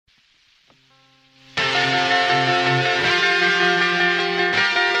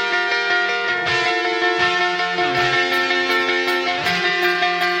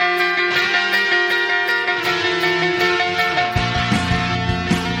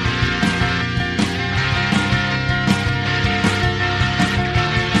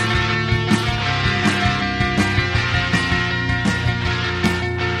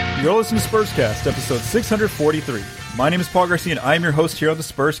You're listening to Spurscast, episode 643. My name is Paul Garcia, and I am your host here on the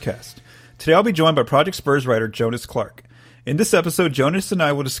Spurscast. Today I'll be joined by Project Spurs writer Jonas Clark. In this episode, Jonas and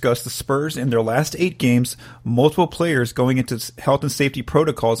I will discuss the Spurs in their last 8 games, multiple players going into health and safety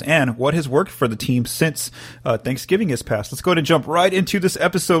protocols, and what has worked for the team since Thanksgiving has passed. Let's go ahead and jump right into this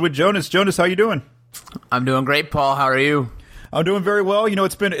episode with Jonas. Jonas, how you doing? I'm doing great, Paul. How are you? I'm doing very well. You know,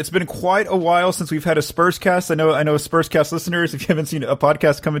 it's been quite a while since we've had a Spurscast. I know Spurscast listeners, if you haven't seen a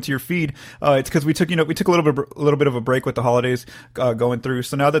podcast come into your feed, it's because we took a little bit of a break with the holidays going through.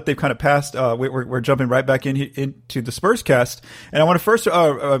 So now that they've kind of passed, we're jumping right back into the Spurscast. And I want to first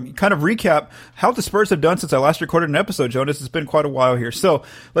kind of recap how the Spurs have done since I last recorded an episode. Jonas, it's been quite a while here. So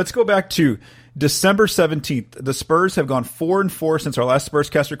let's go back to December 17th. The Spurs have gone 4-4 since our last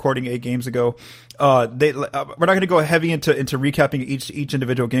Spurscast recording 8 games ago. We're not going to go heavy into recapping each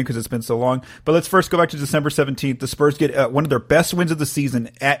individual game because it's been so long. But let's first go back to December 17th. The Spurs get one of their best wins of the season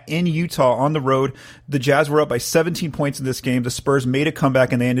in Utah on the road. The Jazz were up by 17 points in this game. The Spurs made a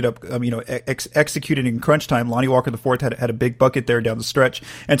comeback and they ended up executing in crunch time. Lonnie Walker IV had a big bucket there down the stretch,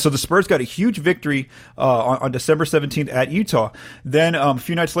 and so the Spurs got a huge victory on December 17th at Utah. Then a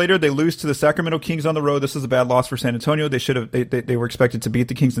few nights later, they lose to the Sacramento Kings on the road. This is a bad loss for San Antonio. They were expected to beat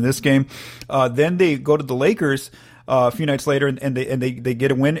the Kings in this game. Then they go to the Lakers a few nights later, and they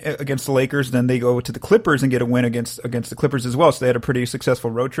get a win against the Lakers. Then they go to the Clippers and get a win against the Clippers as well. So they had a pretty successful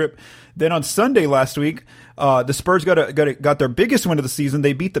road trip. Then on Sunday last week, the Spurs got their biggest win of the season.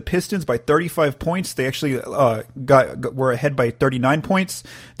 They beat the Pistons by 35 points. They actually were ahead by 39 points.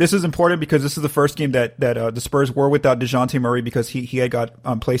 This is important because this is the first game that the Spurs were without DeJounte Murray because he had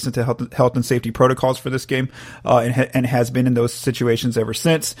got placed into health and safety protocols for this game and has been in those situations ever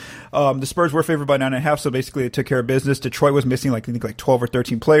since. The Spurs were favored by 9.5, so basically they took care of business. Detroit was missing like 12 or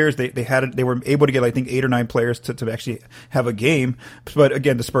 13 players. They were able to get 8 or 9 players to actually have a game. But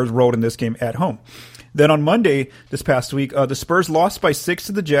again, the Spurs rolled in this game at home. Then on Monday this past week, the Spurs lost by 6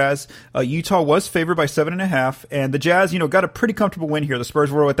 to the Jazz. Utah was favored by 7.5, and the Jazz, got a pretty comfortable win here. The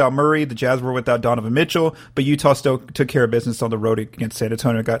Spurs were without Murray, the Jazz were without Donovan Mitchell, but Utah still took care of business on the road against San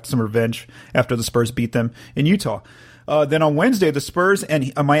Antonio. Got some revenge after the Spurs beat them in Utah. Then on Wednesday, the Spurs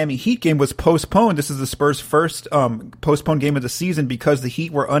and a Miami Heat game was postponed. This is the Spurs' first postponed game of the season because the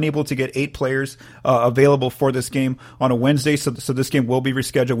Heat were unable to get 8 players available for this game on a Wednesday. So this game will be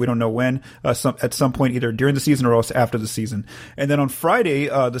rescheduled. We don't know when, at some point either during the season or else after the season. And then on Friday,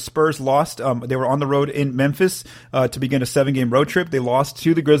 the Spurs lost. They were on the road in Memphis to begin a 7-game road trip. They lost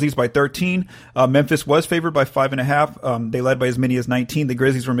to the Grizzlies by 13. Memphis was favored by 5.5. They led by as many as 19. The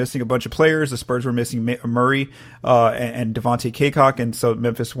Grizzlies were missing a bunch of players. The Spurs were missing Murray and Devontae Cacok, and so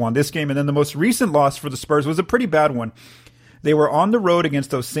Memphis won this game. And then the most recent loss for the Spurs was a pretty bad one. They were on the road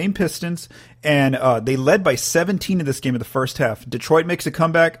against those same Pistons, and they led by 17 in this game in the first half. Detroit makes a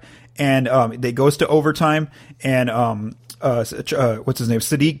comeback, and they goes to overtime, and what's his name?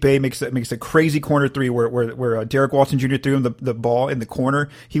 Sadiq Bey makes a crazy corner 3 where Derek Walton Jr. threw him the ball in the corner.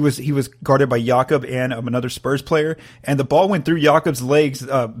 He was guarded by Jakob and another Spurs player, and the ball went through Jakob's legs.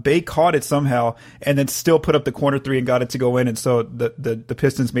 Bey caught it somehow, and then still put up the corner 3 and got it to go in. And so the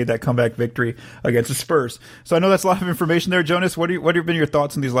Pistons made that comeback victory against the Spurs. So I know that's a lot of information there, Jonas. What have been your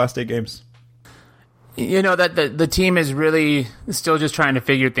thoughts on these last 8 games? That the team is really still just trying to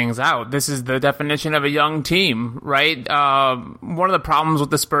figure things out. This is the definition of a young team, right? One of the problems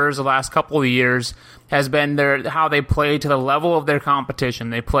with the Spurs the last couple of years has been how they play to the level of their competition.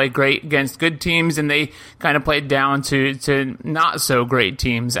 They play great against good teams, and they kind of play down to not so great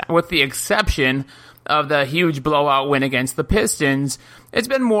teams, with the exception of the huge blowout win against the Pistons. It's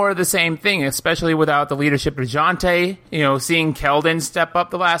been more of the same thing, especially without the leadership of DeJounte. Seeing Keldon step up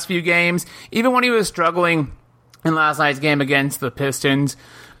the last few games, even when he was struggling in last night's game against the Pistons.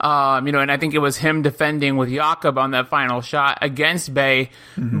 And I think it was him defending with Jakob on that final shot against Bey.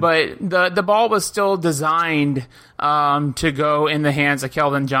 Mm-hmm. But the ball was still designed to go in the hands of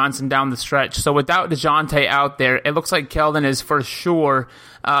Keldon Johnson down the stretch. So without DeJounte out there, it looks like Keldon is for sure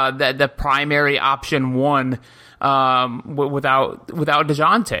the primary option 1 without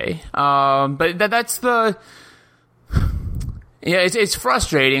DeJounte. But that's the... Yeah, it's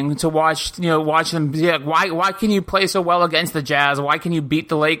frustrating to watch them. Yeah, why can you play so well against the Jazz? Why can you beat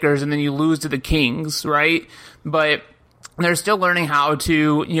the Lakers and then you lose to the Kings, right? But they're still learning how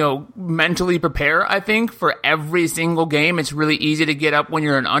to, mentally prepare, I think, for every single game. It's really easy to get up when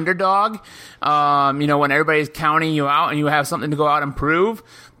you're an underdog, when everybody's counting you out and you have something to go out and prove.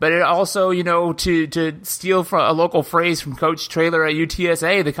 But it also, to steal from a local phrase from Coach Traylor at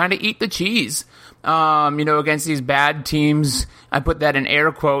UTSA, they kind of eat the cheese, against these bad teams. I put that in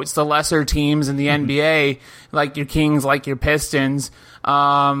air quotes, the lesser teams in the NBA, like your Kings, like your Pistons.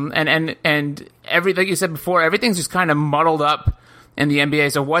 And like you said before, everything's just kind of muddled up in the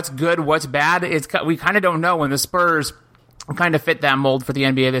NBA. So what's good, what's bad, we kind of don't know, and the Spurs kind of fit that mold for the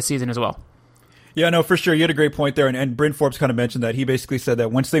NBA this season as well. Yeah, no, for sure. You had a great point there. And Bryn Forbes kind of mentioned that. He basically said that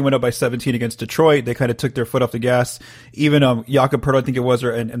once they went up by 17 against Detroit, they kind of took their foot off the gas. Even Jakob Poeltl, I think it was,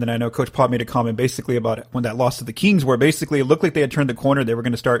 and then I know Coach Pop made a comment basically about when that loss to the Kings, where basically it looked like they had turned the corner. They were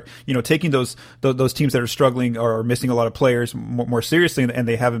going to start, taking those teams that are struggling or are missing a lot of players more seriously, and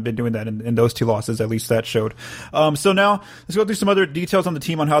they haven't been doing that in those two losses. At least that showed. So now let's go through some other details on the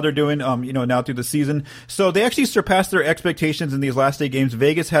team on how they're doing, now through the season. So they actually surpassed their expectations in these last 8 games.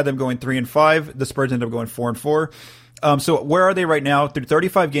 Vegas had them going 3-5. The Spurs ended up going 4-4. So where are they right now? Through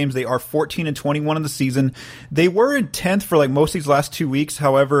 35 games, they are 14-21 in the season. They were in 10th for most of these last 2 weeks.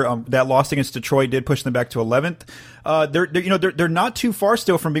 However, that loss against Detroit did push them back to 11th. They're not too far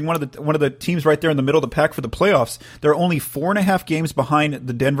still from being one of the teams right there in the middle of the pack for the playoffs. They're only 4.5 games behind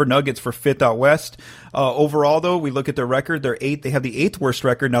the Denver Nuggets for 5th out west. Overall, though, we look at their record. They're 8th. They have the 8th worst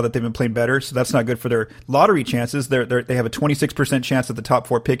record now that they've been playing better. So that's not good for their lottery chances. They have a 26% chance at the top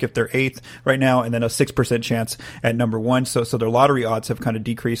 4 pick if they're 8th right now, and then a 6% chance at number 1. So their lottery odds have kind of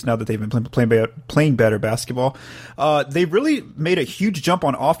decreased now that they've been playing better basketball. They've really made a huge jump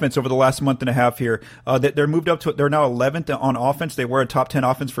on offense over the last month and a half here. They're moved up to, they're now 11th on offense. They were a top 10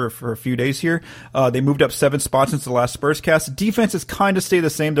 offense for a few days here. They moved up 7 spots since the last Spurscast. Defense has kind of stayed the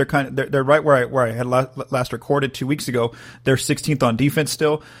same. They're right where I had last recorded 2 weeks ago. They're 16th on defense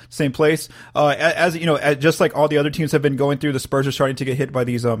still, same place. Just like all the other teams have been going through, the Spurs are starting to get hit by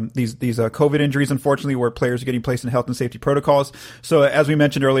these COVID injuries, unfortunately, where players are getting placed in health and safety protocols. So as we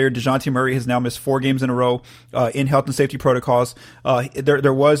mentioned earlier, DeJounte Murray has now missed 4 games in a row in health and safety protocols.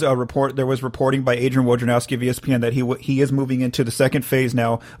 There was reporting by Adrian Wojnarowski of ESPN that he is moving into the second phase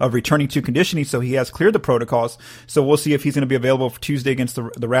now of returning to conditioning, so he has cleared the protocols. So we'll see if he's going to be available for Tuesday against the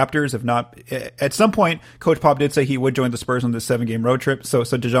Raptors. If not, at some point, Coach Pop did say he would join the Spurs on this 7-game road trip. So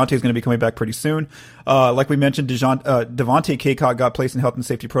DeJounte is going to be coming back pretty soon. Like we mentioned, Devontae Cacok got placed in health and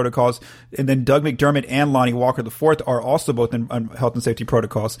safety protocols, and then Doug McDermott and Lonnie Walker IV are also both in health and safety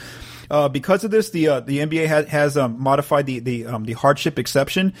protocols. Because of this, the NBA has modified the hardship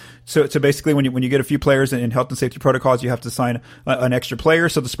exception. So basically, when you get a few players in health and safety protocols, you have to sign an extra player.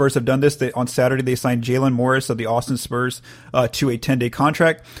 So the Spurs have done this. On Saturday, they signed Jalen Morris of the Austin Spurs to a 10-day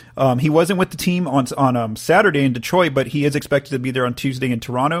contract. He wasn't with the team on Saturday in Detroit, but he is expected to be there on Tuesday in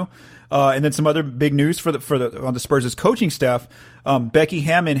Toronto. And then some other big news on the Spurs' coaching staff. Becky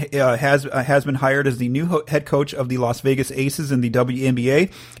Hammon has been hired as the new head coach of the Las Vegas Aces in the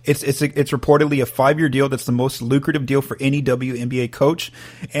WNBA. It's reportedly a 5-year deal. That's the most lucrative deal for any WNBA coach,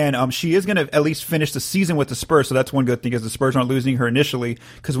 and she is going to at least finish the season with the Spurs. So that's one good thing, is the Spurs aren't losing her initially,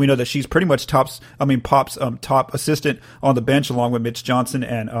 because we know that she's pretty much Pop's top assistant on the bench, along with Mitch Johnson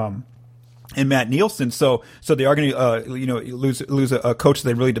and Matt Nielsen. So they are going to, lose a coach that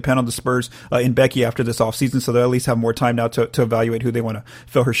they really depend on, the Spurs, in Becky after this offseason. So they'll at least have more time now to evaluate who they want to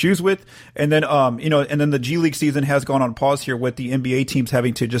fill her shoes with. And then, and then the G League season has gone on pause here, with the NBA teams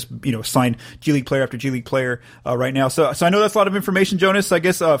having to just, sign G League player after G League player, right now. So I know that's a lot of information, Jonas. I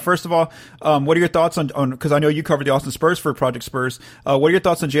guess, first of all, what are your thoughts on, cause I know you covered the Austin Spurs for Project Spurs. What are your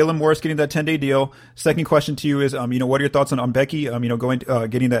thoughts on Jalen Morris getting that 10-day deal? Second question to you is, what are your thoughts on Becky,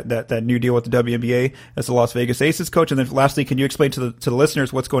 getting that new deal with the WNBA as the Las Vegas Aces coach? And then lastly, can you explain to the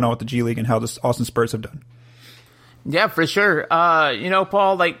listeners what's going on with the G League and how the Austin Spurs have done? Yeah, for sure.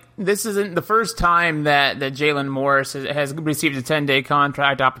 Paul, this isn't the first time that Jalen Morris has received a 10-day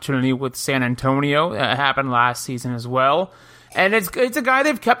contract opportunity with San Antonio. It happened last season as well. And it's a guy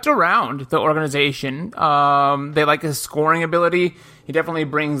they've kept around the organization. They like his scoring ability. He definitely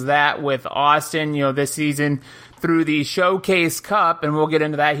brings that with Austin, this season through the Showcase Cup, and we'll get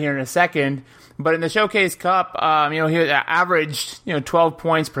into that here in a second. But in the Showcase Cup, he averaged 12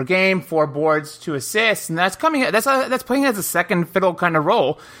 points per game, 4 boards, 2 assists, and that's playing as a second fiddle kind of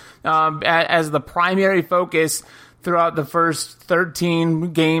role, as the primary focus throughout the first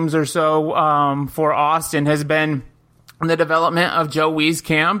 13 games or so for Austin has been the development of Joe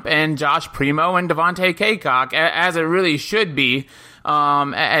Wieskamp and Josh Primo and Devontae Cacok, as it really should be,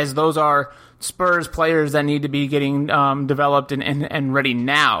 as those are Spurs players that need to be getting developed and ready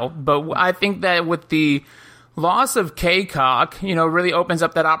now. But I think that with the loss of Kaycock, really opens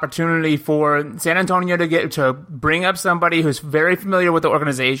up that opportunity for San Antonio to bring up somebody who's very familiar with the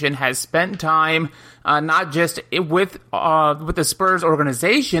organization, has spent time not just with the Spurs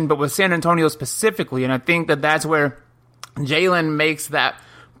organization, but with San Antonio specifically. And I think that's where Jalen makes that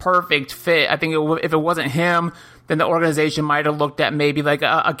perfect fit. I think if it wasn't him, then the organization might have looked at maybe like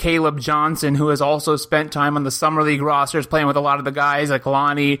a Caleb Johnson, who has also spent time on the Summer League rosters playing with a lot of the guys like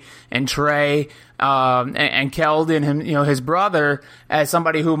Lonnie and Trey and Keldon, his brother, as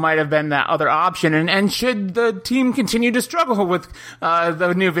somebody who might have been that other option. And should the team continue to struggle with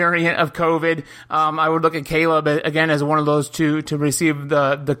the new variant of COVID, I would look at Caleb again as one of those two to receive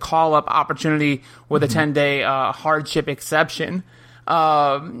the call-up opportunity with a 10-day hardship exception.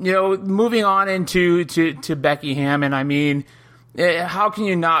 Moving on into Becky Hammon, I mean, how can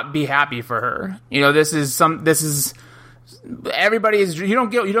you not be happy for her? This is everybody you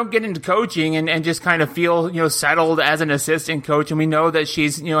don't get into coaching and just kind of feel, settled as an assistant coach. And we know that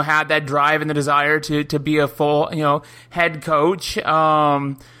she's, had that drive and the desire to be a full, head coach,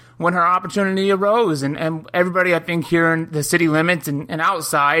 when her opportunity arose. And everybody, I think, here in the city limits and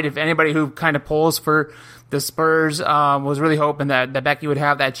outside, if anybody who kind of pulls for the Spurs was really hoping that Becky would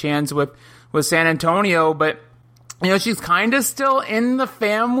have that chance with San Antonio, but she's kind of still in the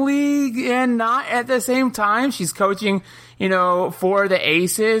family and not at the same time. She's coaching, for the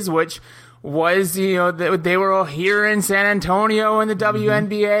Aces, which was, they were all here in San Antonio in the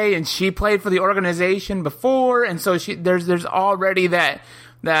WNBA, and she played for the organization before, and so there's already that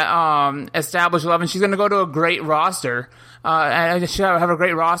established love, and she's going to go to a great roster. And she'll have a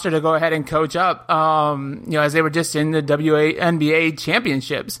great roster to go ahead and coach up, as they were just in the WNBA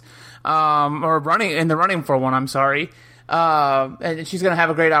championships, or running for one, I'm sorry. And she's going to have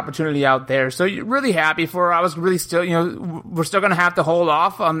a great opportunity out there. So you're really happy for her. I was really still, we're still going to have to hold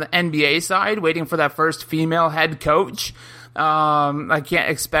off on the NBA side, waiting for that first female head coach. I can't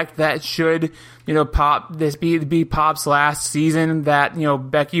expect that should, be Pop's last season that,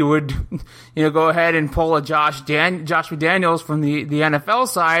 Becky would, go ahead and pull a Josh McDaniels from the NFL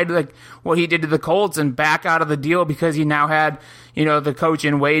side, like what he did to the Colts, and back out of the deal because he now had, the coach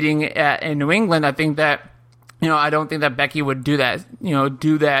in waiting in New England. I think that, I don't think that Becky would do that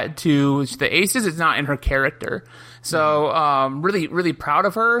to the Aces. It's not in her character. So, really, really proud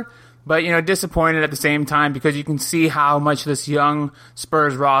of her. But, disappointed at the same time because you can see how much this young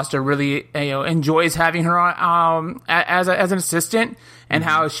Spurs roster really, enjoys having her as an assistant, and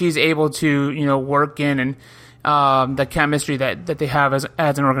how she's able to, work in and the chemistry that they have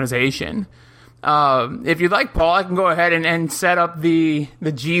as an organization. If you'd like, Paul, I can go ahead and set up the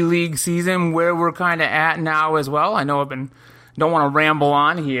G League season where we're kind of at now as well. I know don't want to ramble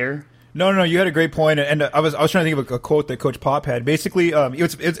on here. No, you had a great point, and I was trying to think of a quote that Coach Pop had. Basically,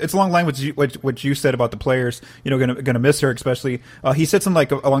 it's along the line with what you said about the players, gonna miss her, especially. He said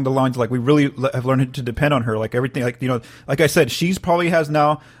something along the lines we really have learned to depend on her, everything, like I said, she's probably has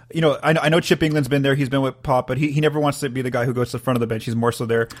now. I know Chip England's been there. He's been with Pop, but he never wants to be the guy who goes to the front of the bench. He's more so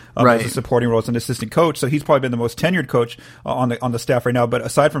there as a supporting role as an assistant coach. So he's probably been the most tenured coach on the staff right now. But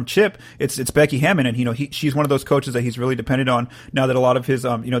aside from Chip, it's Becky Hammon, and she's one of those coaches that he's really dependent on now that a lot of his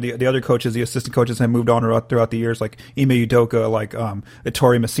the other coaches, the assistant coaches, have moved on throughout the years, like Ime Udoka,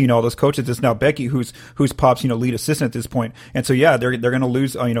 Tori Messina, all those coaches. It's now Becky who's Pop's lead assistant at this point. And so they're going to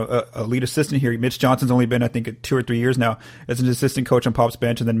lose a lead assistant here. Mitch Johnson's only been, I think, 2 or 3 years now as an assistant coach on Pop's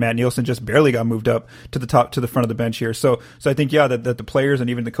bench, and then Matt Nielsen just barely got moved up to the front of the bench here. So I think that the players and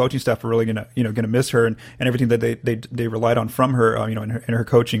even the coaching staff are really gonna miss her and everything that they relied on from her in her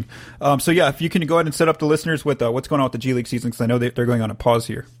coaching. If you can go ahead and set up the listeners with what's going on with the G League season, because I know they're going on a pause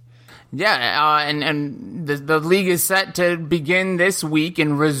here. Yeah, and the league is set to begin this week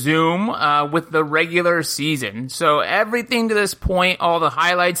and resume with the regular season. So everything to this point, all the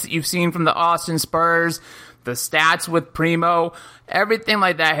highlights that you've seen from the Austin Spurs, the stats with Primo, everything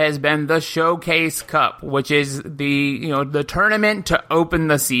like that has been the Showcase Cup, which is the tournament to open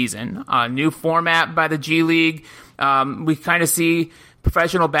the season. New format by the G League. We kind of see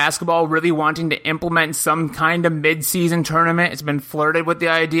professional basketball really wanting to implement some kind of mid-season tournament. It's been flirted with the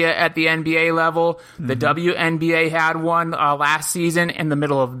idea at the NBA level. Mm-hmm. The WNBA had one last season in the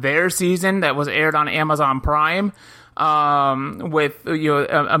middle of their season that was aired on Amazon Prime. With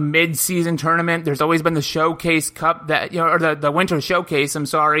a mid-season tournament. There's always been the Showcase Cup that or the Winter Showcase,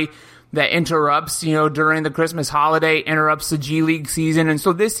 that interrupts during the Christmas holiday, interrupts the G League season. And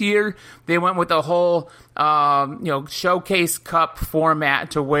so this year they went with the whole Showcase Cup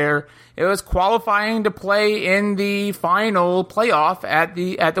format, to where it was qualifying to play in the final playoff at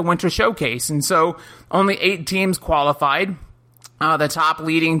the Winter Showcase. And so only 8 teams qualified, the top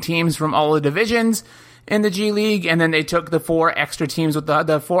leading teams from all the divisions. in the G League, and then they took the 4 extra teams with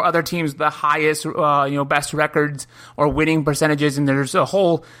the 4 other teams with the highest, best records or winning percentages, and there's a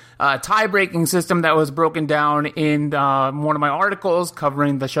whole tie-breaking system that was broken down in one of my articles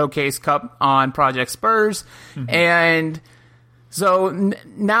covering the Showcase Cup on Project Spurs. And so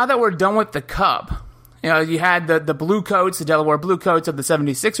now that we're done with the Cup, you had the Blue Coats, the Delaware Blue Coats of the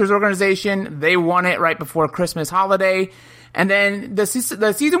 76ers organization. They won it right before Christmas holiday. And then the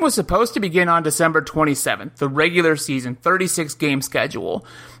season was supposed to begin on December 27th, the regular season, 36-game schedule.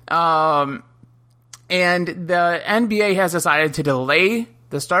 And the NBA has decided to delay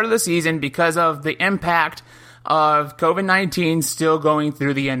the start of the season because of the impact of COVID-19 still going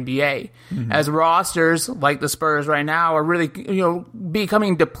through the NBA. As rosters, like the Spurs right now, are really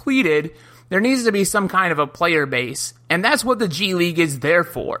becoming depleted, there needs to be some kind of a player base. And that's what the G League is there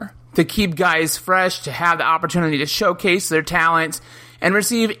for. To keep guys fresh, to have the opportunity to showcase their talents, and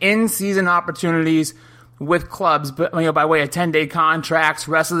receive in-season opportunities with clubs, by way of 10-day contracts,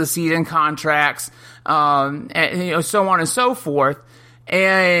 rest of the season contracts, and so on and so forth.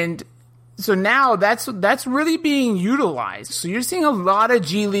 And so now that's really being utilized. So you're seeing a lot of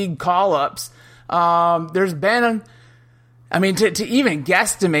G League call-ups. There's been, to even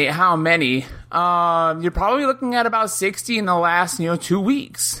guesstimate how many, you're probably looking at about 60 in the last 2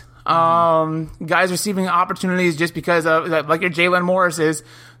 weeks. Guys receiving opportunities just because of, like your Jalen Morris is,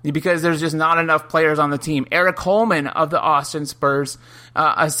 because there's just not enough players on the team. Eric Holman of the Austin Spurs,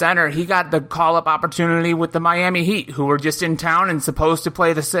 a center, he got the call-up opportunity with the Miami Heat, who were just in town and supposed to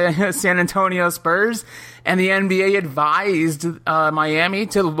play the San Antonio Spurs. And the NBA advised Miami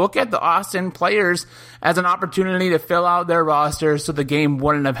to look at the Austin players as an opportunity to fill out their roster so the game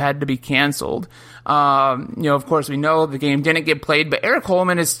wouldn't have had to be canceled. Of course, we know the game didn't get played, but Eric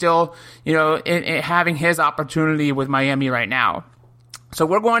Holman is still, having his opportunity with Miami right now. So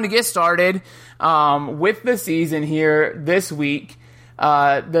we're going to get started with the season here this week.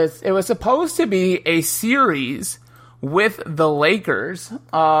 It was supposed to be a series with the Lakers,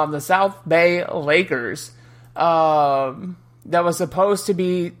 the South Bay Lakers, that was supposed to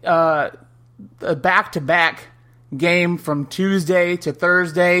be a back-to-back game from Tuesday to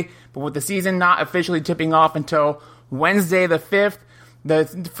Thursday, but with the season not officially tipping off until Wednesday the 5th,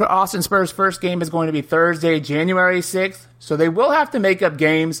 the Austin Spurs' first game is going to be Thursday, January 6th, so they will have to make up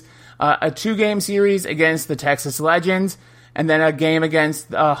games, a 2-game series against the Texas Legends, and then a game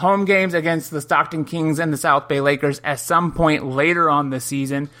against home games against the Stockton Kings and the South Bay Lakers at some point later on this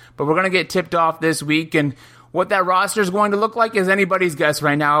season. But we're going to get tipped off this week, and what that roster is going to look like is anybody's guess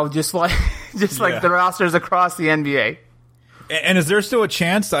right now, just like the rosters across the NBA. And is there still a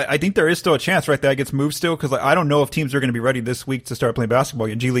chance? I think there is still a chance, right, that gets moved still, because I don't know if teams are going to be ready this week to start playing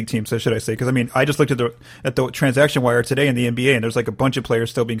basketball. G League teams, should I say? Because I just looked at the transaction wire today in the NBA, and there's a bunch of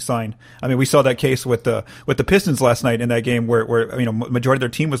players still being signed. We saw that case with the Pistons last night in that game where majority of their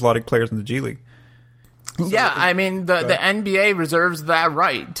team was a lot of players in the G League. So the NBA reserves that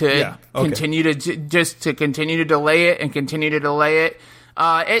right to continue to continue to delay it and continue to delay it.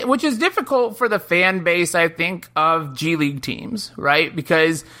 Which is difficult for the fan base, I think, of G League teams, right?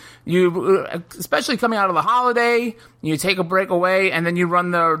 Because you, especially coming out of the holiday, you take a break away, and then you run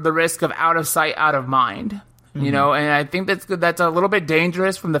the risk of out of sight, out of mind. And I think that's a little bit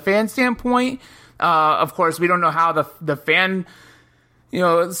dangerous from the fan standpoint. Of course, we don't know how the fan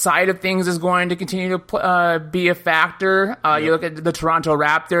side of things is going to continue to be a factor. You look at the Toronto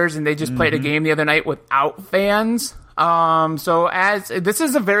Raptors, and they just played a game the other night without fans. So as this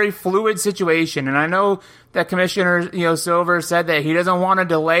is a very fluid situation, and I know that Commissioner, Silver said that he doesn't want to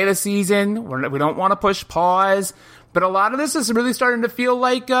delay the season. We don't want to push pause, but a lot of this is really starting to feel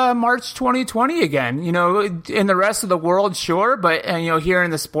like, March 2020 again, in the rest of the world, sure, but, here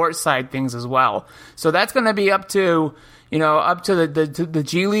in the sports side things as well. So that's going to be up to the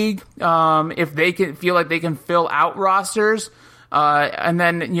G League, if they can feel like they can fill out rosters. And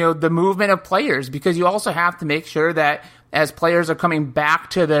then, the movement of players, because you also have to make sure that as players are coming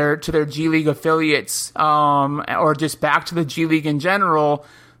back to their G League affiliates, or just back to the G League in general,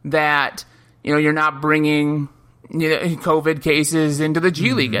 that, you're not bringing, COVID cases into the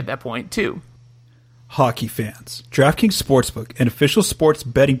G League at that point too. Hockey fans, DraftKings Sportsbook, an official sports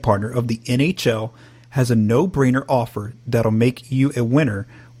betting partner of the NHL, has a no-brainer offer that'll make you a winner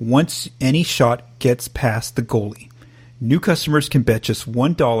once any shot gets past the goalie. New customers can bet just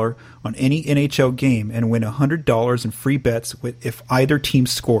 $1 on any NHL game and win $100 in free bets if either team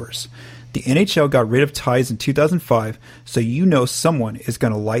scores. The NHL got rid of ties in 2005, so someone is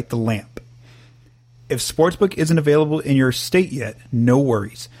going to light the lamp. If Sportsbook isn't available in your state yet, no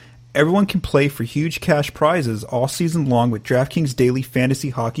worries. Everyone can play for huge cash prizes all season long with DraftKings Daily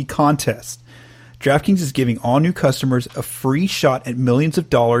Fantasy Hockey Contest. DraftKings is giving all new customers a free shot at millions of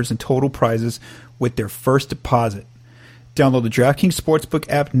dollars in total prizes with their first deposit. Download the DraftKings Sportsbook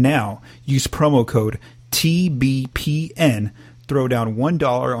app now. Use promo code TBPN. Throw down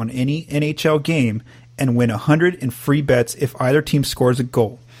 $1 on any NHL game and win $100 in free bets if either team scores a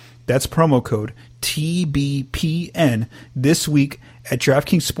goal. That's promo code TBPN this week at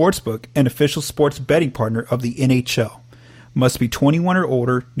DraftKings Sportsbook, an official sports betting partner of the NHL. Must be 21 or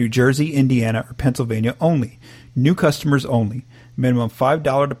older, New Jersey, Indiana, or Pennsylvania only. New customers only. Minimum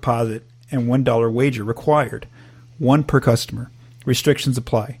 $5 deposit and $1 wager required. One per customer. Restrictions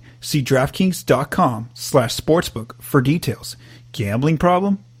apply. See DraftKings.com/sportsbook for details. Gambling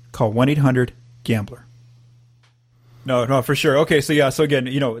problem? Call 1-800-GAMBLER. No, for sure. Okay, so again,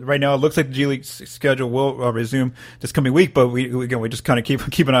 right now it looks like the G League schedule will resume this coming week, but we just kind of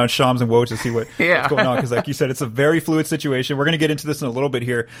keep an eye on Shams and Woj to see what's going on, because like you said, it's a very fluid situation. We're going to get into this in a little bit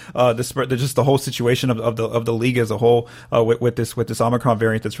here. Just the whole situation of the league as a whole with this Omicron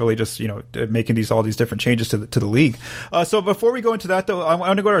variant that's really just making all these different changes to the league. So before we go into that though, I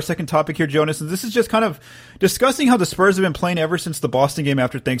want to go to our second topic here, Jonas, and this is just kind of discussing how the Spurs have been playing ever since the Boston game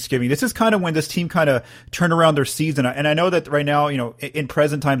after Thanksgiving. This is kind of when this team kind of turned around their season. And I know that right now, in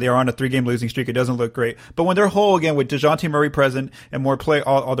present time, they are on a 3-game losing streak. It doesn't look great. But when they're whole again with DeJounte Murray present and more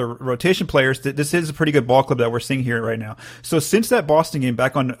all the rotation players, this is a pretty good ball club that we're seeing here right now. So since that Boston game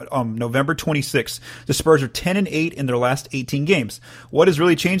back on November 26th, the Spurs are 10-8 in their last 18 games. What has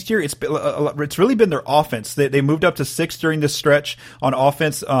really changed here? It's really been their offense. They moved up to 6th during this stretch on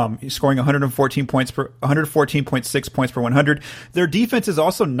offense, scoring 114.6 points per 100. Their defense is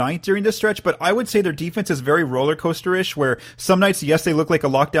also 9th during this stretch, but I would say their defense is very roller coaster-ish, where some nights, yes, they look like a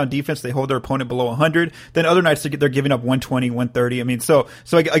lockdown defense. They hold their opponent below 100. Then other nights, they're giving up 120, 130. I mean, so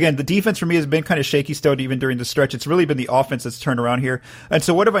again, the defense for me has been kind of shaky still even during the stretch. It's really been the offense that's turned around here. And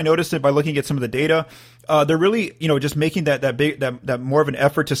so what have I noticed by looking at some of the data? They're really, just making that more of an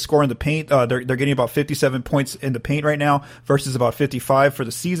effort to score in the paint. They're getting about 57 points in the paint right now versus about 55 for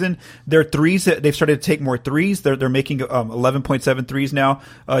the season. Their threes, they've started to take more threes. They're making 11.7 threes now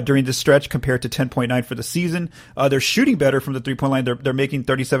during this stretch compared to 10.9 for the season. They're shooting better from the 3-point line. They're making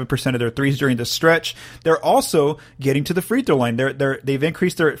 37% of their threes during this stretch. They're also getting to the free throw line. They've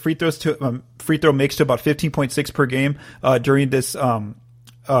increased their free throws to free throw makes to about 15.6 per game during this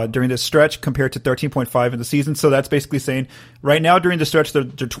stretch compared to 13.5 in the season. So that's basically saying right now during the stretch, they're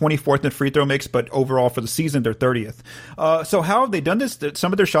 24th in free throw mix, but overall for the season, they're 30th. So how have they done this?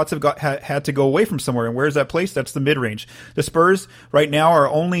 Some of their shots have had to go away from somewhere. And where is that place? That's the mid-range. The Spurs right now are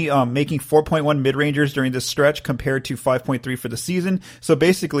only making 4.1 mid-rangers during this stretch compared to 5.3 for the season. So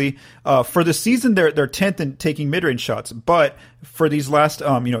basically, for the season, they're 10th in taking mid-range shots, but for these last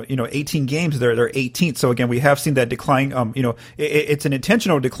 18 games, they're 18th. So again, we have seen that decline. It's an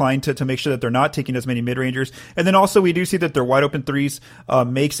intentional decline to make sure that they're not taking as many mid-rangers. And then also we do see that their wide open threes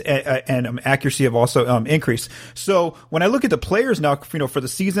makes and accuracy have also increased. So when I look at the players now, for the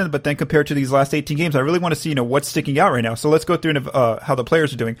season, but then compared to these last 18 games, I really want to see what's sticking out right now. So let's go through how the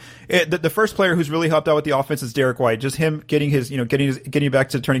players are doing. The first player who's really helped out with the offense is Derek White. Just him getting back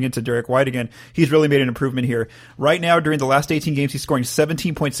to turning into Derek White again. He's really made an improvement here. Right now, during the last 18 games, he's scoring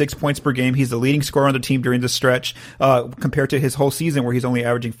 17.6 points per game. He's the leading scorer on the team during this stretch compared to his whole season where he's only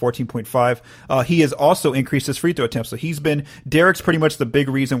averaging 14.5. He has also increased his free throw attempts. So Derek's pretty much the big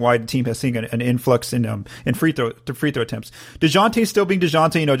reason why the team has seen an influx in free throw attempts. DeJounte's still being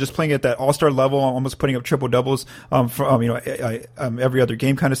DeJounte, just playing at that all-star level, almost putting up triple doubles every other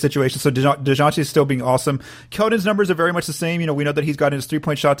game kind of situation. So DeJounte is still being awesome. Keldon's numbers are very much the same. We know that he's gotten his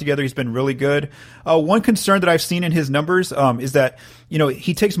 3-point shot together. He's been really good. One concern that I've seen in his numbers is that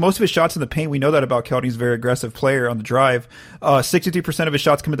he takes most of his shots in the paint. We know that about Keldon. He's a very aggressive player on the drive. 63% of his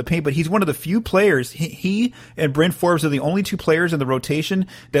shots come in the paint, but he's one of the few players. He and Bryn Forbes are the only two players in the rotation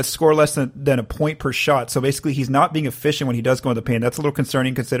that score less than a point per shot. So basically, he's not being efficient when he does go in the paint. That's a little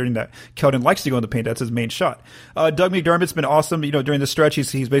concerning considering that Keldon likes to go in the paint. That's his main shot. Doug McDermott's been awesome. During the stretch,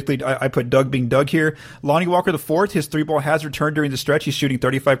 he's basically, I put Doug being Doug here. Lonnie Walker IV, his 3-ball has returned during the stretch. He's shooting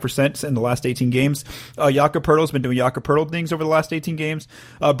 35% in the last 18 games. Jakob Poeltl's been doing Jakob Poeltl things over the last 18 games.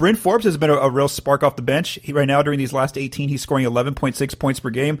 Bryn Forbes has been a real spark off the bench. Right now, during these last 18, he's scoring 11.6 points per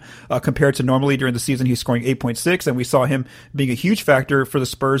game compared to normally during the season, he's scoring 8.6. And we saw him being a huge factor for the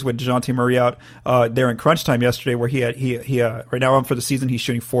Spurs with DeJounte Murray out there in crunch time yesterday, where he right now for the season, he's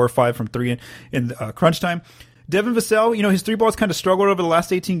shooting 4 or 5 from 3 in crunch time. Devin Vassell, his three balls kind of struggled over the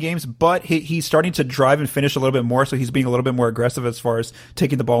last 18 games, but he's starting to drive and finish a little bit more, so he's being a little bit more aggressive as far as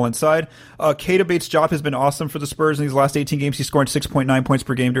taking the ball inside. Keita Bates-Diop has been awesome for the Spurs in these last 18 games. He's scoring 6.9 points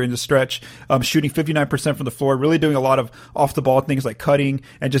per game during the stretch, shooting 59% from the floor, really doing a lot of off-the-ball things like cutting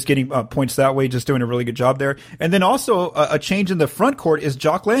and just getting points that way, just doing a really good job there. And then also a change in the front court is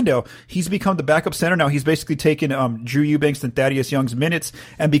Jock Landale. He's become the backup center now. He's basically taken Drew Eubanks and Thaddeus Young's minutes,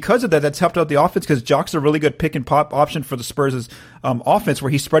 and because of that, that's helped out the offense because Jock's a really good pick-and-pop option for the Spurs' offense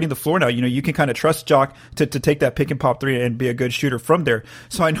where he's spreading the floor now. You can kind of trust Jock to take that pick-and-pop three and be a good shooter from there.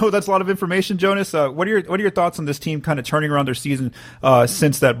 So I know that's a lot of information, Jonas. What are your thoughts on this team kind of turning around their season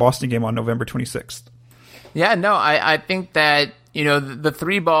since that Boston game on November 26th? Yeah, no, I think that, the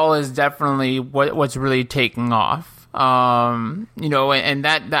three ball is definitely what's really taking off. And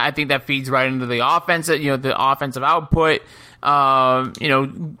that I think that feeds right into the offense, the offensive output,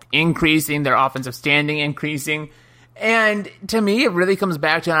 increasing their offensive standing, increasing. And to me, it really comes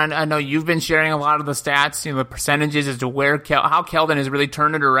back to, and I know you've been sharing a lot of the stats, the percentages as to how Keldon has really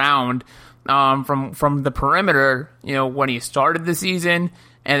turned it around, from the perimeter, when he started the season,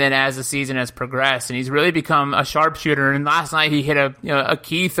 and then as the season has progressed, and he's really become a sharpshooter. And last night he hit a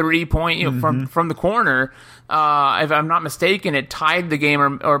key 3-point, from the corner. If I'm not mistaken, it tied the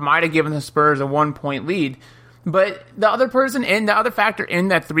game or might have given the Spurs a 1-point lead. But the other factor in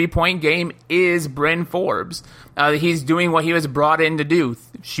that 3-point game is Bryn Forbes. He's doing what he was brought in to do,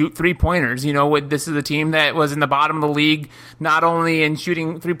 shoot 3-pointers. This is a team that was in the bottom of the league, not only in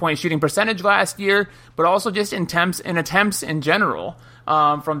 3-point shooting percentage last year, but also just in attempts in general,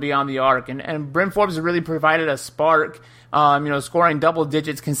 from beyond the arc. And Bryn Forbes has really provided a spark, scoring double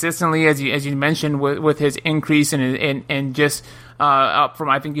digits consistently, as you mentioned, with his increase and just up from,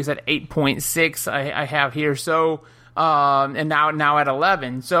 I think you said 8.6 I have here. So, and now at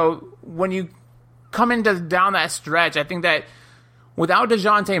 11. So when you come down that stretch, I think that without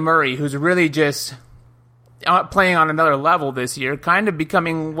DeJounte Murray, who's really just playing on another level this year, kind of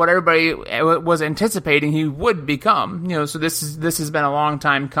becoming what everybody was anticipating he would become. So this has been a long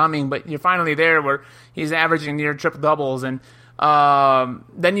time coming, but you're finally there where he's averaging near triple doubles, and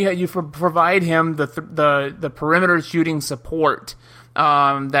then you provide him the perimeter shooting support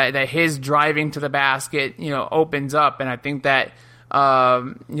that his driving to the basket opens up, and I think that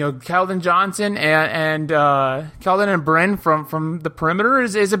Keldon Johnson and Keldon and Bryn from the perimeter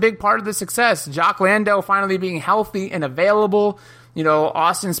is a big part of the success. Jock Landale finally being healthy and available.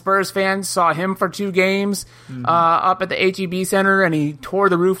 Austin Spurs fans saw him for 2 games up at the HEB Center, and he tore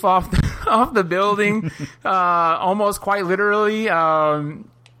the roof off the building, almost quite literally.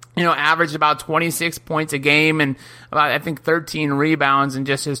 Averaged about 26 points a game and about, I think, 13 rebounds in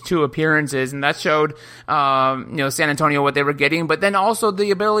just his 2 appearances. And that showed, San Antonio what they were getting, but then also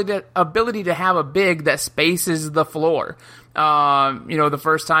the ability to have a big that spaces the floor. The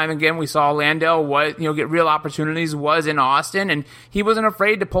first time, again, we saw Landale get real opportunities was in Austin, and he wasn't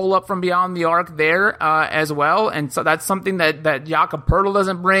afraid to pull up from beyond the arc there, as well. And so that's something that Jakob Poeltl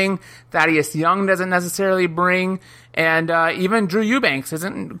doesn't bring, Thaddeus Young doesn't necessarily bring, and even Drew Eubanks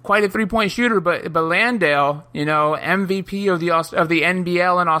isn't quite a 3-point shooter, but Landale, MVP of the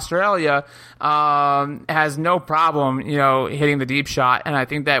NBL in Australia, has no problem, hitting the deep shot. And I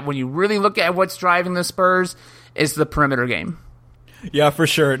think that when you really look at what's driving the Spurs, is the perimeter game. Yeah, for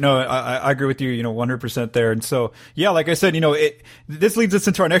sure. No, I agree with you, 100% there. And so, yeah, like I said, this leads us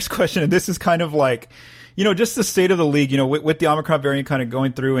into our next question. And this is kind of like, just the state of the league, with the Omicron variant kind of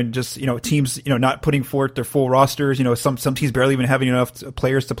going through and just, teams, not putting forth their full rosters, some teams barely even having enough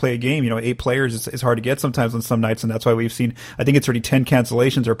players to play a game. 8 players is hard to get sometimes on some nights. And that's why we've seen, I think it's already 10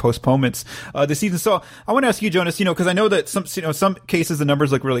 cancellations or postponements, this season. So I want to ask you, Jonas, because I know that some cases the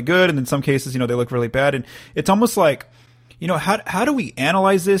numbers look really good, and in some cases, they look really bad. And it's almost like, how do we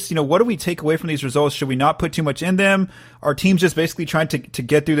analyze this? What do we take away from these results? Should we not put too much in them? Are teams just basically trying to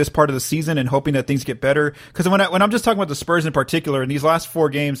get through this part of the season and hoping that things get better? Because when I'm just talking about the Spurs in particular, in these last 4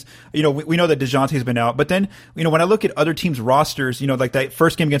 games, we know that DeJounte's been out. But then, when I look at other teams' rosters, like that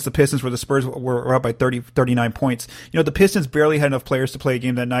first game against the Pistons where the Spurs were up by 39 points, the Pistons barely had enough players to play a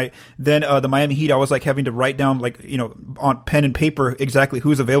game that night. Then the Miami Heat, I was like having to write down on pen and paper exactly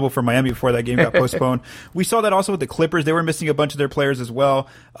who's available for Miami before that game got postponed. We saw that also with the Clippers. They were missing a bunch of their players as well.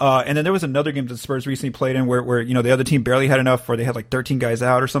 And then there was another game that the Spurs recently played in where the other team barely had enough, or they had like 13 guys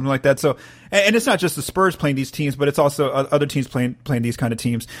out or something like that. So, and it's not just the Spurs playing these teams, but it's also other teams playing these kind of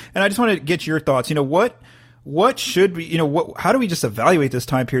teams. And I just want to get your thoughts. What should we, how do we just evaluate this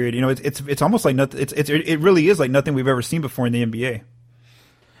time period? It's almost like nothing. It really is like nothing we've ever seen before in the NBA.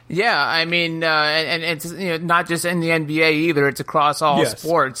 Yeah, I mean, and it's not just in the NBA either. It's across all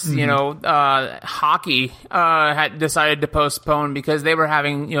sports. Mm-hmm. Hockey had decided to postpone because they were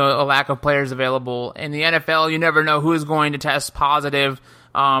having a lack of players available. In the NFL, you never know who is going to test positive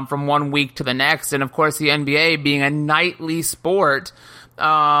from one week to the next, and of course, the NBA being a nightly sport.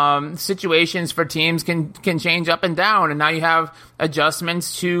 Situations for teams can change up and down, and now you have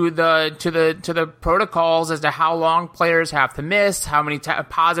adjustments to the protocols as to how long players have to miss, how many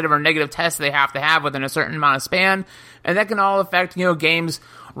positive or negative tests they have to have within a certain amount of span, and that can all affect games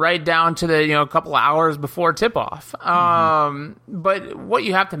right down to the couple of hours before tip off. Mm-hmm. But what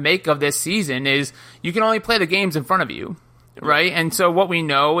you have to make of this season is you can only play the games in front of you, right? And so what we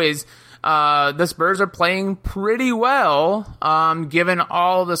know is. The Spurs are playing pretty well, given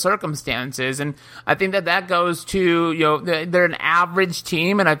all the circumstances. And I think that goes to, they're an average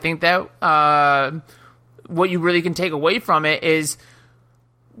team. And I think that, what you really can take away from it is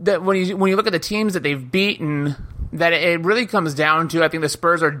that when you look at the teams that they've beaten, that it really comes down to, I think the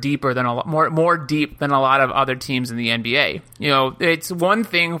Spurs are deeper than more deep than a lot of other teams in the NBA. It's one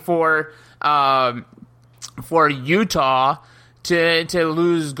thing for Utah to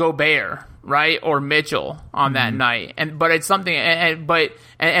lose Gobert, right, or Mitchell on that night, but it's something,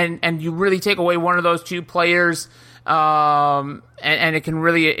 and you really take away one of those two players, and it can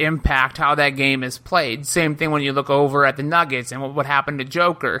really impact how that game is played. Same thing when you look over at the Nuggets and what happened to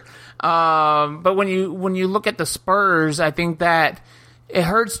Joker. But when you look at the Spurs, I think that it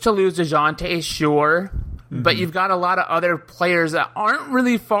hurts to lose DeJounte, sure. But you've got a lot of other players that aren't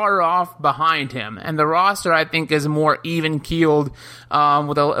really far off behind him. And the roster, I think, is more even-keeled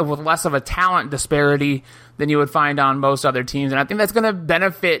with less of a talent disparity than you would find on most other teams. And I think that's going to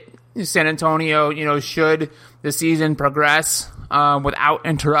benefit San Antonio, should the season progress without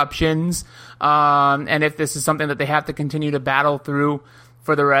interruptions. And if this is something that they have to continue to battle through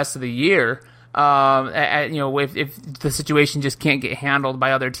for the rest of the year. If the situation just can't get handled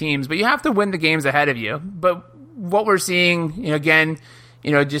by other teams, but you have to win the games ahead of you. But what we're seeing, again,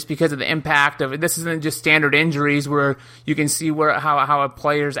 just because of the impact of it, this isn't just standard injuries where you can see how a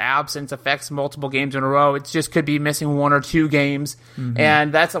player's absence affects multiple games in a row. It just could be missing one or two games,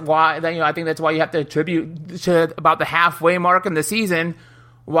 and that's why I think that's why you have to attribute to about the halfway mark in the season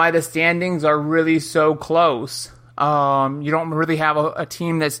why the standings are really so close. You don't really have a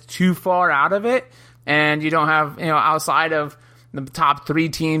team that's too far out of it, and you don't have, outside of the top three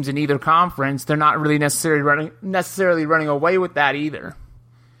teams in either conference, they're not really necessarily running away with that either.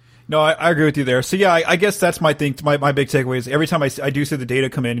 No, I agree with you there. So yeah, I guess that's my thing. My big takeaway is every time I do see the data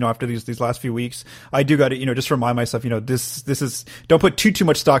come in, after these last few weeks, I do got to, just remind myself, this is, don't put too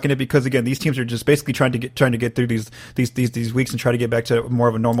much stock in it, because again, these teams are just basically trying to get through these weeks and try to get back to more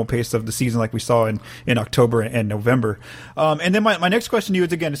of a normal pace of the season like we saw in October and November. And then my next question to you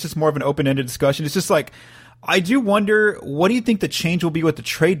is, again, it's just more of an open-ended discussion. It's just like, I do wonder, what do you think the change will be with the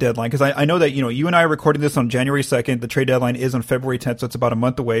trade deadline? Because I know that, you and I are recording this on January 2nd. The trade deadline is on February 10th, so it's about a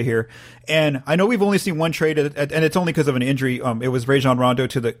month away here. And I know we've only seen one trade, and it's only because of an injury. It was Rajon Rondo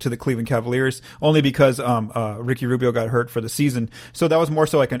to the Cleveland Cavaliers, only because Ricky Rubio got hurt for the season. So that was more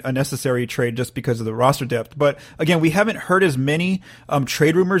so like a necessary trade just because of the roster depth. But again, we haven't heard as many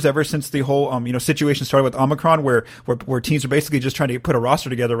trade rumors ever since the whole situation started with Omicron, where teams are basically just trying to put a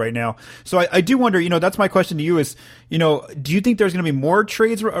roster together right now. So I do wonder, that's my question to you is, do you think there's going to be more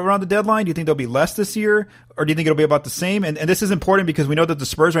trades around the deadline? Do you think there'll be less this year, or do you think it'll be about the same? And this is important because we know that the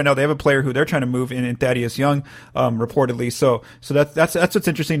Spurs right now, they have a player who they're trying to move in Thaddeus Young, reportedly. So that's what's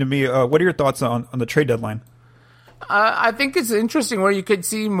interesting to me. What are your thoughts on the trade deadline? I think it's interesting where you could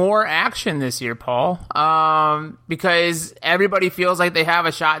see more action this year, Paul, because everybody feels like they have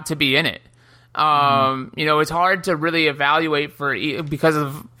a shot to be in it. It's hard to really evaluate because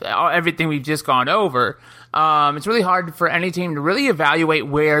of everything we've just gone over. It's really hard for any team to really evaluate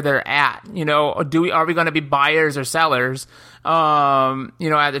where they're at. Are we going to be buyers or sellers,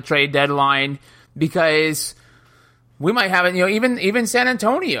 at the trade deadline? Because we might have it, even San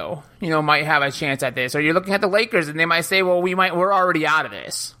Antonio, might have a chance at this. Or you're looking at the Lakers and they might say, well, we're already out of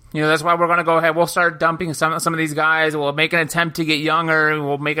this. That's why we're going to go ahead. We'll start dumping some of these guys. We'll make an attempt to get younger.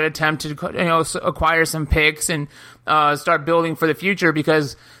 We'll make an attempt to, acquire some picks and start building for the future,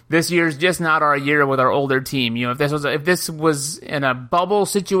 because this year's just not our year with our older team. If this was in a bubble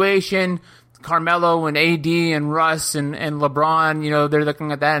situation, Carmelo and AD and Russ and LeBron, they're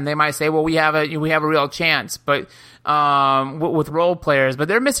looking at that and they might say, well, we have a real chance, but with role players, but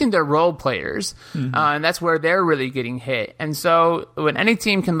they're missing their role players, and that's where they're really getting hit. And so when any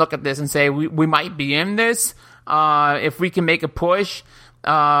team can look at this and say, we might be in this, if we can make a push,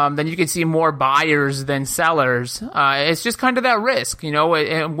 then you can see more buyers than sellers. It's just kind of that risk,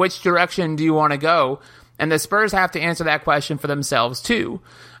 in which direction do you want to go? And the Spurs have to answer that question for themselves too.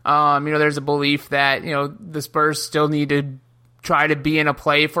 There's a belief that, the Spurs still need to try to be in a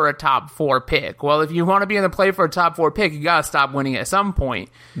play for a top 4 pick. Well, if you want to be in the play for a top 4 pick, you got to stop winning at some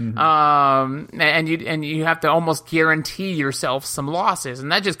point. Mm-hmm. And you have to almost guarantee yourself some losses.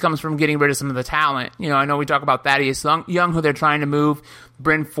 And that just comes from getting rid of some of the talent. I know we talk about Thaddeus Young, who they're trying to move.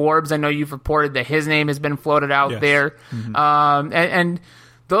 Bryn Forbes, I know you've reported that his name has been floated out there. Mm-hmm. And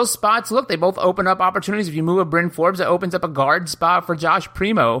those spots, look, they both open up opportunities. If you move a Bryn Forbes, it opens up a guard spot for Josh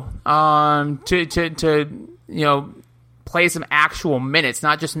Primo to play some actual minutes,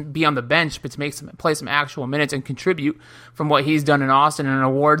 not just be on the bench, but to play some actual minutes and contribute from what he's done in Austin and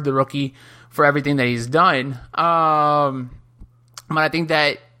award the rookie for everything that he's done. But I think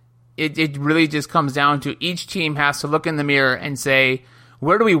that it really just comes down to each team has to look in the mirror and say,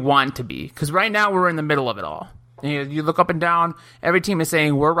 where do we want to be? Because right now we're in the middle of it all. You look up and down, every team is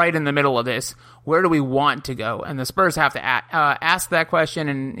saying, we're right in the middle of this. Where do we want to go? And the Spurs have to ask that question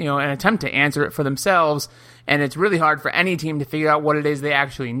and attempt to answer it for themselves. And it's really hard for any team to figure out what it is they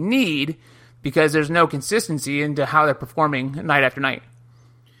actually need because there's no consistency into how they're performing night after night.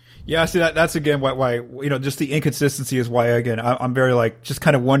 Yeah, see that's again why just the inconsistency is why again I'm very just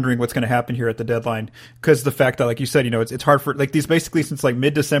kind of wondering what's going to happen here at the deadline because the fact that like you said it's hard for these basically since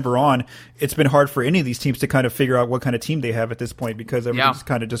mid-December on it's been hard for any of these teams to kind of figure out what kind of team they have at this point because everything's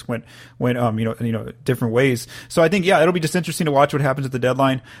kind of just went different ways. So I think it'll be just interesting to watch what happens at the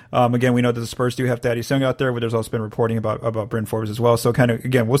deadline. Again, we know that the Spurs do have Thaddeus Young out there, but there's also been reporting about Bryn Forbes as well. So kind of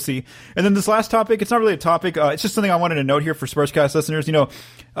again we'll see. And then this last topic, it's not really a topic. It's just something I wanted to note here for Spurscast listeners.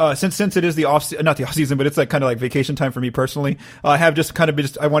 Since it is not the off season, but it's kind of vacation time for me personally. I have just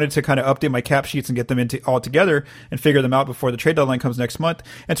I wanted to kind of update my cap sheets and get them all together and figure them out before the trade deadline comes next month.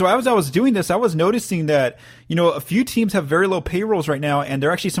 And so as I was doing this, I was noticing that, a few teams have very low payrolls right now, and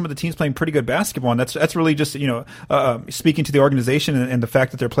they're actually some of the teams playing pretty good basketball. And that's really just, speaking to the organization and the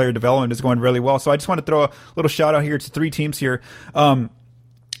fact that their player development is going really well. So I just want to throw a little shout out here to 3 teams here.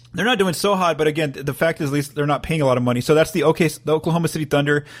 They're not doing so hot, but again, the fact is at least they're not paying a lot of money. So that's the Oklahoma City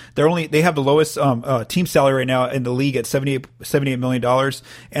Thunder. They have the lowest team salary right now in the league at $78 million,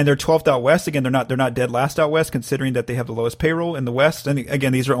 and they're 12th out west. Again, they're not dead last out west, considering that they have the lowest payroll in the West. And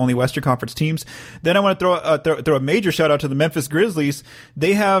again, these are only Western Conference teams. Then I want to throw a major shout out to the Memphis Grizzlies.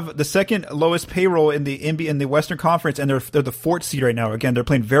 They have the second lowest payroll in the NBA in the Western Conference, and they're the 4th seed right now. Again, they're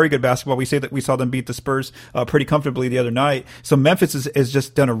playing very good basketball. We saw them beat the Spurs pretty comfortably the other night. So Memphis is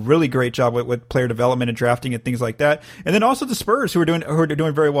just done a really great job with player development and drafting and things like that. And then also the Spurs who are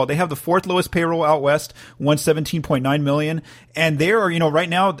doing very well. They have the 4th lowest payroll out west, $117.9 million. And they are, right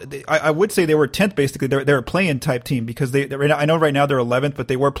now, I would say they were 10th basically. They're a play-in type team because I know right now they're 11th, but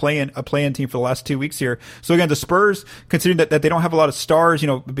they were a play-in team for the last 2 weeks here. So again, the Spurs, considering that they don't have a lot of stars,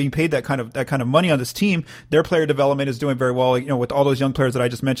 being paid that kind of money on this team, their player development is doing very well. With all those young players that I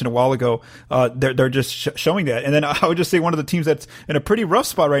just mentioned a while ago, they're just showing that. And then I would just say one of the teams that's in a pretty rough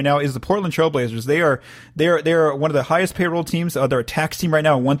spot right now is the Portland Trailblazers. They are one of the highest payroll teams. They're a tax team right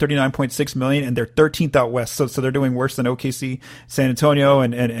now, $139.6 million, and they're 13th out west. So they're doing worse than OKC, San Antonio,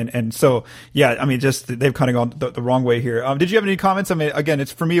 and so yeah. I mean, just they've kind of gone the wrong way here. Did you have any comments? I mean, again,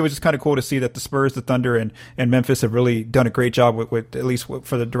 for me, it was just kind of cool to see that the Spurs, the Thunder, and Memphis have really done a great job with at least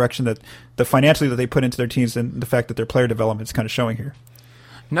for the direction that the financially that they put into their teams and the fact that their player development is kind of showing here.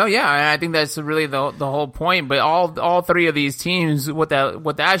 No, yeah, and I think that's really the whole point. But all 3 of these teams, what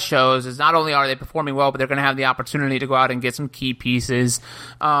that shows is not only are they performing well, but they're going to have the opportunity to go out and get some key pieces,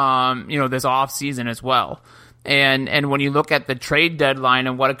 this off season as well. And when you look at the trade deadline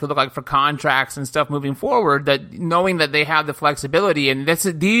and what it could look like for contracts and stuff moving forward, that knowing that they have the flexibility, and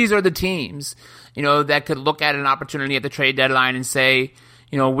these are the teams, that could look at an opportunity at the trade deadline and say,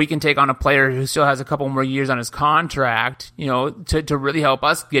 we can take on a player who still has a couple more years on his contract, to really help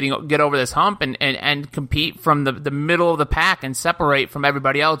us get over this hump and compete from the middle of the pack and separate from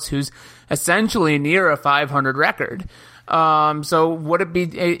everybody else who's essentially near a 500 record. So would it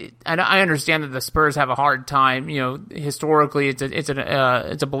be? And I understand that the Spurs have a hard time. Historically, it's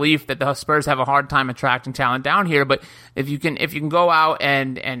a belief that the Spurs have a hard time attracting talent down here. But if you can go out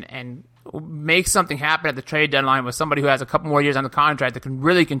and make something happen at the trade deadline with somebody who has a couple more years on the contract that can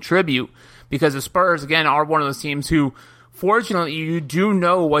really contribute, because the Spurs, again, are one of those teams who, fortunately, you do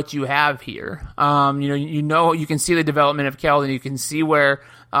know what you have here. You can see the development of Keldon. You can see where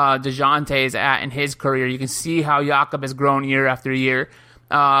DeJounte is at in his career. You can see how Jakob has grown year after year.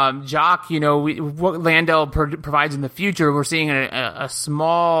 Jock, what Landale provides in the future, we're seeing a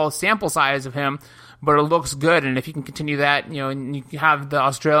small sample size of him, but it looks good. And if you can continue that, and you have the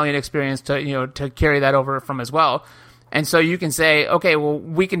Australian experience to carry that over from as well. And so you can say, okay, well,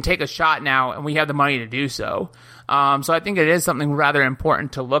 we can take a shot now, and we have the money to do so. So I think it is something rather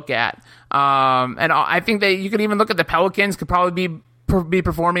important to look at. And I think that you could even look at the Pelicans could probably be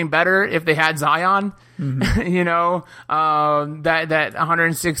performing better if they had Zion. Mm-hmm. That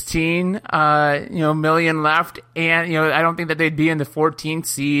 116 million left, and I don't think that they'd be in the 14th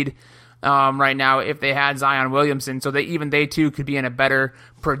seed right now if they had Zion Williamson. So they too could be in a better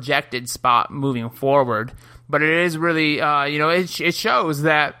projected spot moving forward. But it is really, it shows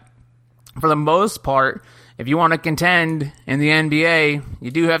that for the most part, if you want to contend in the NBA, you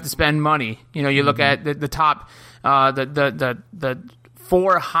do have to spend money. You look at the top, the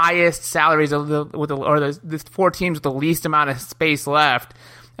four highest salaries of the four teams with the least amount of space left: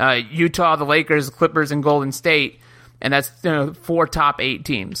 Utah, the Lakers, Clippers, and Golden State, and that's 4 top 8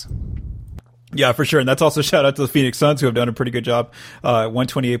 teams. Yeah, for sure. And that's also shout out to the Phoenix Suns, who have done a pretty good job.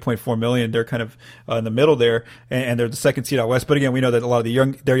 $128.4 million. They're kind of in the middle there, and they're the second seed out west. But again, we know that a lot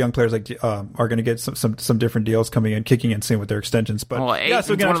of their young players are going to get some different deals coming in, kicking in soon with their extensions. But yeah,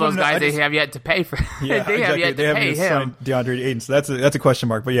 so again, one of those guys they have yet to pay for. Yeah, they have yet to pay him. DeAndre Ayton, so that's a question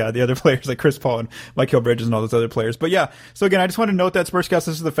mark. But yeah, the other players like Chris Paul and Mikal Bridges and all those other players. But yeah, so again, I just want to note that Spurscast, this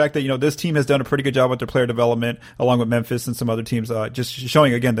is the fact that this team has done a pretty good job with their player development, along with Memphis and some other teams. Just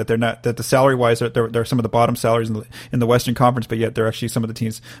showing again that that the salary wise they're some of the bottom salaries in the Western Conference, but yet they're actually some of the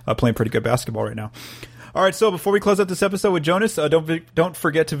teams playing pretty good basketball right now. All right, so before we close out this episode with Jonas, don't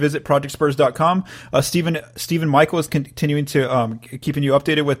forget to visit ProjectSpurs.com. Stephen Michael is continuing to keeping you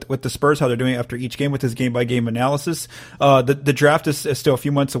updated with the Spurs, how they're doing after each game with his game-by-game analysis. The draft is still a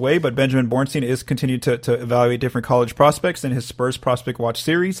few months away, but Benjamin Bornstein is continuing to evaluate different college prospects in his Spurs Prospect Watch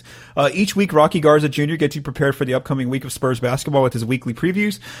series. Each week, Rocky Garza Jr. gets you prepared for the upcoming week of Spurs basketball with his weekly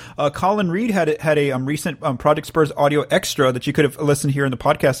previews. Colin Reed had a recent Project Spurs audio extra that you could have listened here in the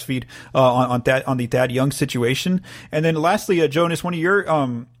podcast feed on the Thad Young situation. And then lastly, Jonas, one of your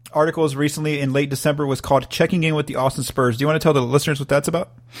articles recently in late December was called Checking In with the Austin Spurs. Do you want to tell the listeners what that's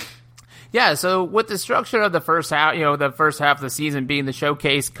about? Yeah, so with the structure of the first half, the first half of the season being the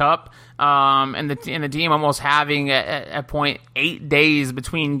Showcase Cup, and the team almost having at point 8 days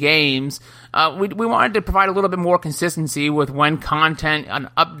between games, we wanted to provide a little bit more consistency with when content and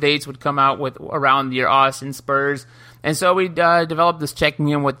updates would come out around your Austin Spurs. And so we developed this checking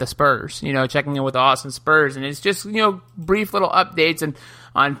in with the Spurs, checking in with the Austin Spurs. And it's just, brief little updates and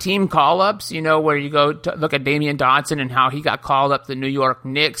on team call-ups, where you go to look at Damian Dotson and how he got called up to the New York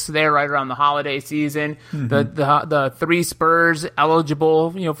Knicks there right around the holiday season. Mm-hmm. The 3 Spurs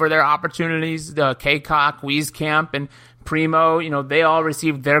eligible, for their opportunities, the Kaycock, Wieskamp, and Primo, they all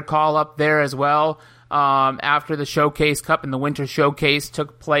received their call-up there as well after the Showcase Cup and the Winter Showcase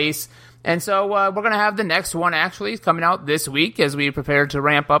took place. And so we're going to have the next one actually coming out this week as we prepare to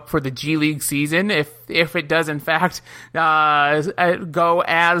ramp up for the G League season. If it does in fact go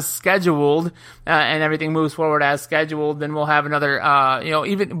as scheduled and everything moves forward as scheduled, then we'll have another,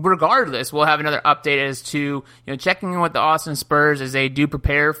 even regardless, we'll have another update as to checking in with the Austin Spurs as they do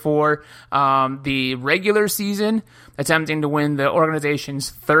prepare for the regular season, attempting to win the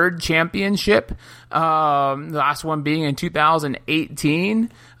organization's 3rd championship. The last one being in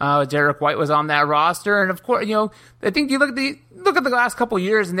 2018. Derek White was on that roster, and of course, I think you look at the last couple of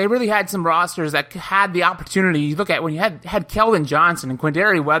years, and they really had some rosters that had the opportunity. You look at when you had Keldon Johnson and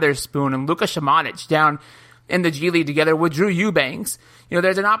Quindary Weatherspoon and Luka Šimanić down in the G League together with Drew Eubanks.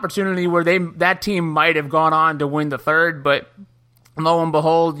 There's an opportunity where that team might have gone on to win the 3rd, but lo and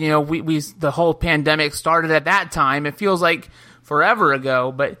behold, the whole pandemic started at that time. It feels like forever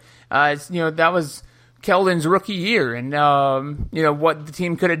ago, but that was Keldon's rookie year, and what the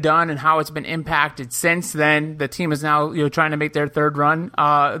team could have done and how it's been impacted since then. The team is now trying to make their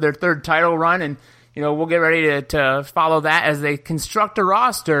 3rd title run, and we'll get ready to follow that as they construct a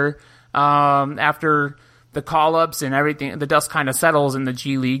roster after the call-ups and everything. The dust kind of settles in the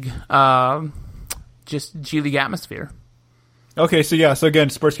G League, just G League atmosphere. Okay, so again,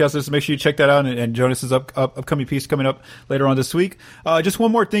 Spurscast, make sure you check that out, and Jonas's upcoming piece coming up later on this week. Just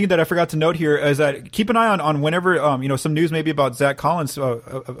one more thing that I forgot to note here is that keep an eye on whenever some news maybe about Zach Collins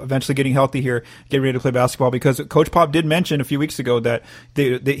eventually getting healthy here, getting ready to play basketball, because Coach Pop did mention a few weeks ago that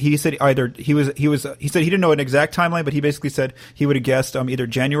he said he said he didn't know an exact timeline, but he basically said he would have guessed either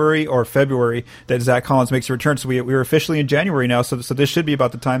January or February that Zach Collins makes a return. So we're officially in January now, so this should be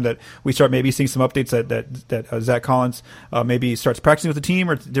about the time that we start maybe seeing some updates that Zach Collins maybe maybe starts practicing with the team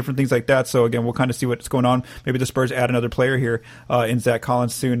or different things like that. So again, we'll kind of see what's going on. Maybe the Spurs add another player here in Zach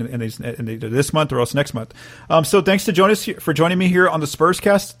Collins soon, in either this month or else next month. So thanks to Jonas for joining me here on the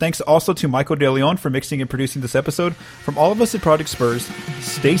Spurscast. Thanks also to Michael De Leon for mixing and producing this episode. From all of us at Project Spurs,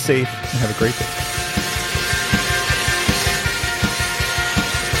 stay safe and have a great day.